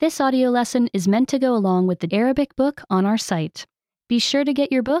This audio lesson is meant to go along with the Arabic book on our site. Be sure to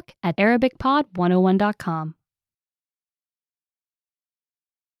get your book at ArabicPod101.com.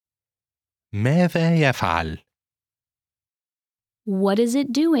 ماذا يفعل؟ What is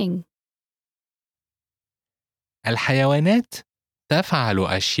it doing? الحيوانات تفعل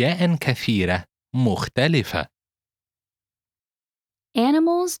أشياء كثيرة مختلفة.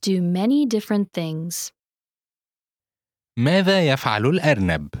 Animals do many different things. ماذا يفعل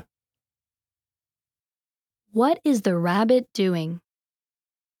الأرنب؟ What is the rabbit doing?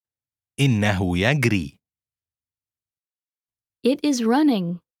 إنه يجري. It is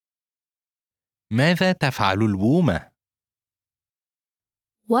running. ماذا تفعل البومة؟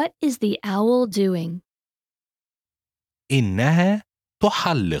 What is the owl doing? إنها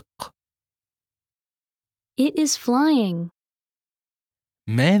تحلق. It is flying.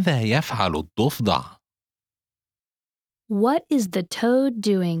 ماذا يفعل الضفدع؟ What is the toad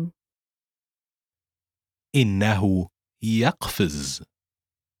doing? إنه يقفز.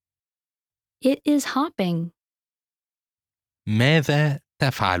 It is hopping. ماذا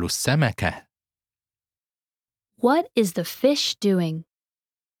تفعل السمكة؟ What is the fish doing?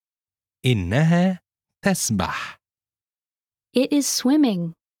 إنها تسبح. It is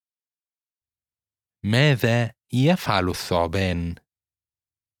swimming. ماذا يفعل الثعبان؟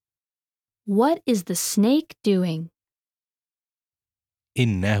 What is the snake doing?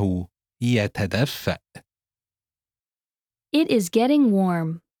 إنه يتدفأ. It is getting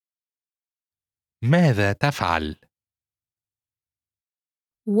warm. ماذا تفعل؟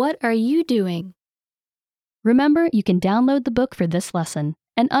 What are you doing? Remember, you can download the book for this lesson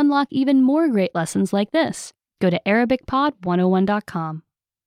and unlock even more great lessons like this. Go to ArabicPod101.com.